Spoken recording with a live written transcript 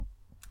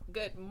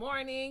good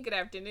morning, good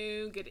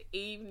afternoon, good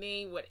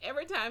evening,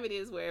 whatever time it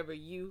is, wherever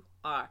you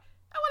are.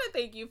 I want to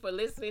thank you for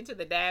listening to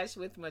The Dash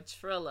with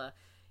Matrilla.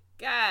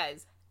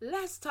 Guys,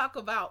 let's talk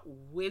about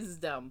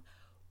wisdom.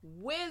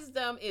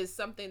 Wisdom is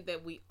something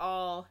that we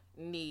all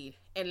need.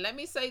 And let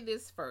me say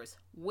this first,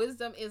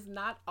 wisdom is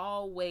not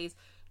always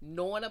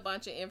knowing a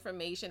bunch of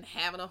information,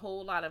 having a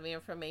whole lot of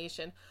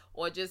information,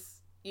 or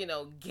just,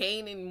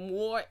 gaining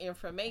more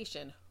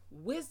information.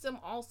 Wisdom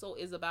also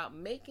is about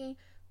making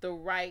the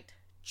right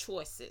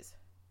choices,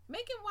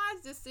 making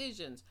wise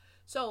decisions.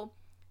 So,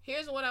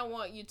 here's what I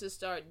want you to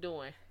start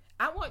doing.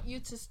 I want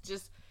you to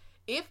just,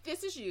 if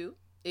this is you,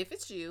 if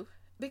it's you,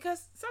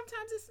 because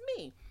sometimes it's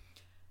me,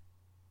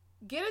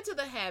 get into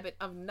the habit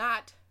of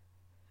not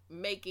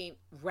making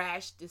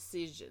rash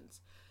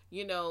decisions.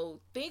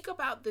 Think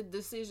about the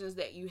decisions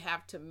that you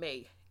have to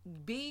make.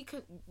 Be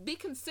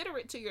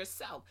considerate to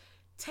yourself.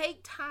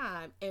 Take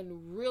time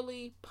and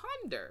really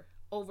ponder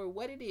over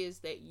what it is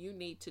that you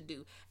need to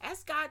do.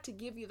 Ask God to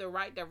give you the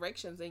right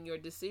directions in your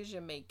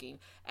decision making.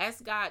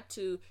 Ask God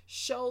to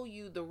show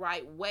you the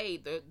right way,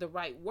 the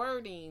right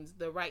wordings,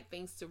 the right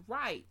things to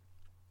write.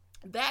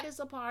 That is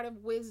a part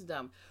of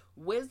wisdom.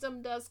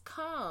 Wisdom does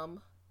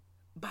come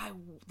by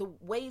the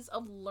ways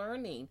of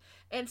learning.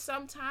 And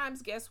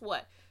sometimes, guess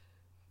what?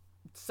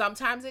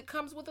 Sometimes it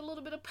comes with a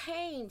little bit of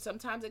pain.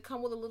 Sometimes it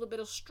comes with a little bit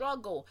of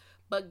struggle.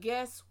 But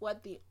guess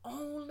what? The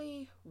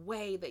only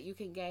way that you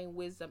can gain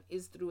wisdom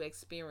is through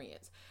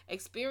experience.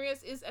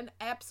 Experience is an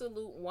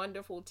absolute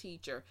wonderful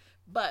teacher.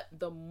 But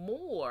the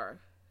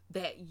more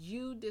that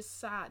you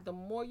decide,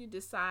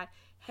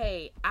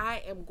 hey,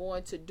 I am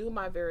going to do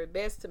my very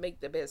best to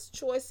make the best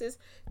choices,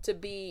 to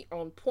be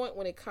on point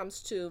when it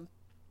comes to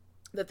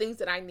the things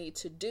that I need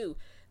to do.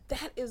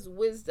 That is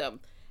wisdom.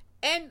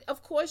 And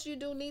of course, you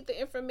do need the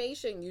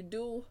information. You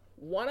do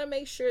want to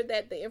make sure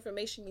that the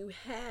information you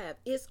have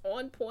is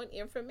on point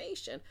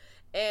information.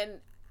 And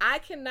I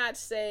cannot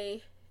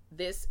say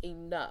this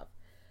enough.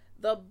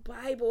 The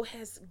Bible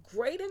has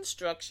great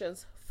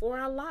instructions for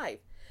our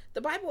life.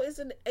 The Bible is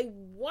a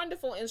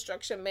wonderful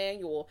instruction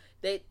manual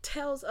that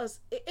tells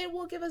us, it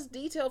will give us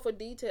detail for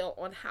detail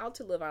on how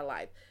to live our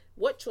life,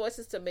 what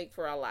choices to make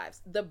for our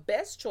lives, the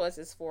best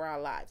choices for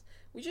our lives.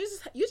 You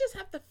just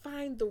have to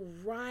find the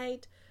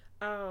right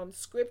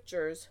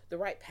scriptures, the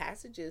right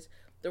passages,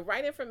 the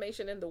right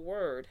information in the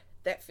word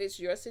that fits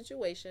your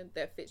situation,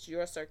 that fits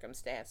your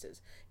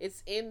circumstances.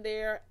 It's in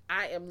there.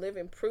 I am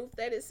living proof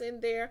that it's in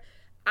there.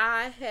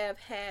 I have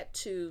had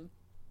to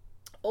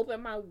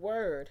open my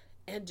word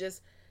and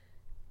just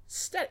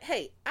study.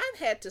 Hey, I've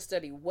had to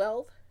study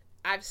wealth.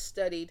 I've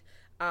studied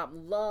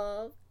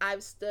love.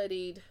 I've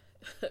studied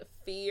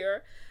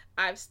fear.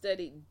 I've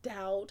studied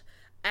doubt.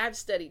 I've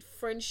studied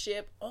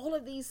friendship. All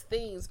of these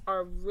things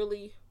are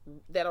really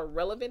that are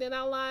relevant in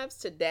our lives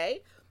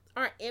today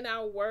are in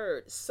our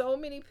word. So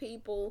many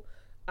people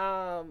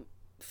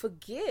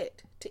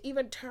forget to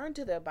even turn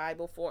to their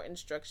Bible for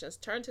instructions,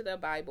 turn to their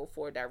Bible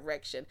for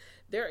direction.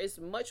 There is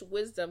much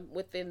wisdom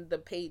within the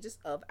pages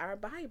of our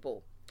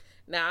Bible.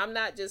 Now, I'm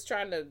not just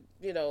trying to,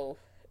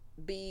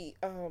 be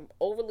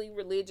overly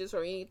religious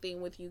or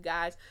anything with you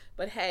guys,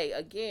 but hey,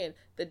 again,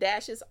 the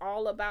dash is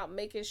all about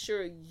making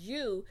sure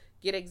you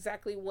get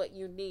exactly what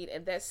you need,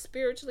 and that's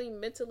spiritually,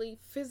 mentally,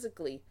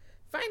 physically,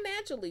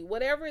 financially,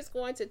 whatever it's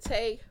going to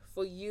take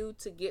for you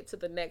to get to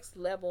the next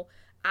level.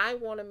 I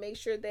want to make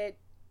sure that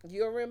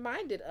you're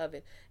reminded of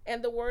it.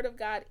 And the word of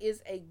God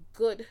is a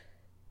good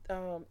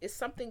is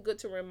something good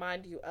to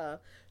remind you of.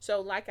 So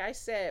like I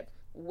said,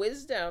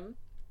 wisdom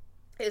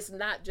is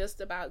not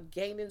just about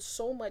gaining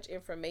so much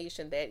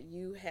information that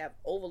you have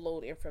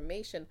overload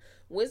information.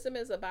 Wisdom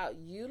is about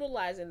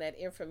utilizing that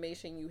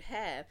information you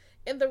have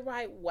in the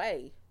right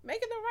way,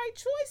 making the right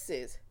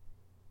choices.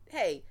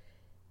 Hey,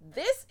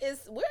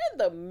 we're in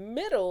the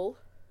middle,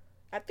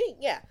 I think,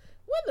 yeah,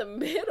 we're in the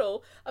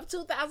middle of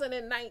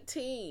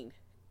 2019.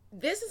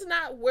 This is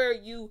not where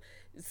you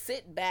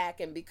sit back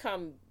and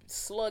become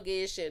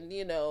sluggish and,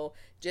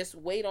 just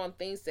wait on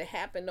things to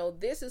happen. No,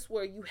 this is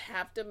where you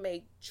have to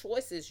make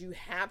choices. You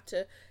have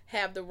to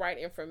have the right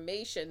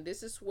information.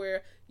 This is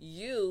where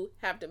you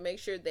have to make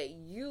sure that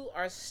you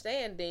are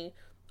standing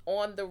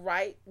on the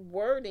right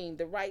wording,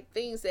 the right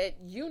things that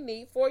you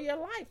need for your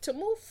life to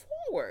move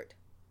forward.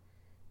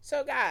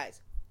 So,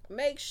 guys,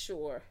 make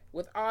sure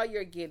with all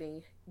you're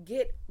getting,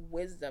 get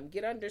wisdom,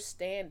 get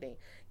understanding,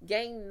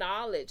 gain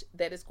knowledge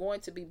that is going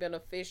to be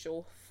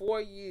beneficial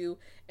for you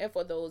and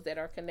for those that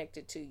are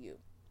connected to you.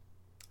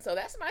 So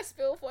that's my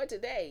spiel for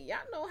today. Y'all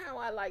know how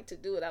I like to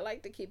do it. I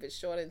like to keep it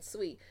short and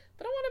sweet,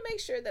 but I want to make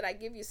sure that I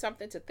give you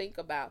something to think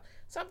about,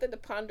 something to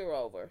ponder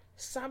over,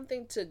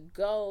 something to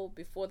go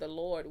before the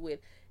Lord with.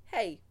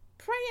 Hey,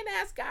 pray and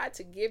ask God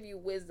to give you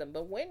wisdom.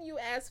 But when you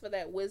ask for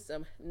that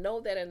wisdom, know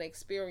that an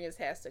experience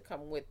has to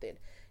come with it.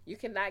 You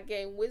cannot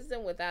gain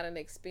wisdom without an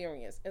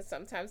experience. And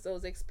sometimes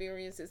those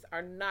experiences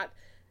are not,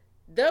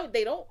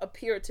 they don't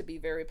appear to be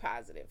very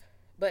positive.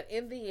 But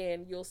in the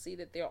end, you'll see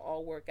that they'll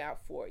all work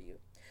out for you.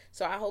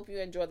 So I hope you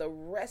enjoy the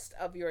rest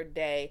of your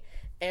day.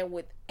 And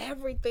with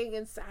everything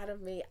inside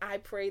of me, I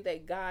pray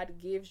that God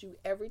gives you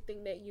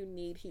everything that you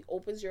need. He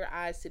opens your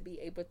eyes to be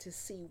able to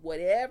see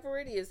whatever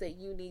it is that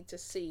you need to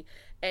see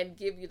and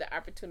give you the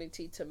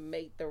opportunity to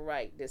make the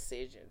right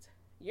decisions.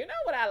 You know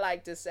what I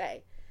like to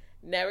say?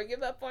 Never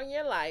give up on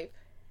your life,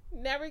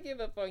 never give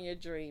up on your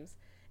dreams,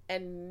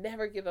 and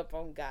never give up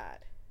on God.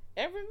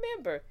 And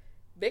remember,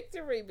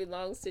 victory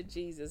belongs to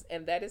Jesus,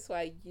 and that is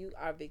why you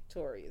are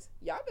victorious.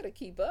 Y'all better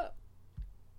keep up.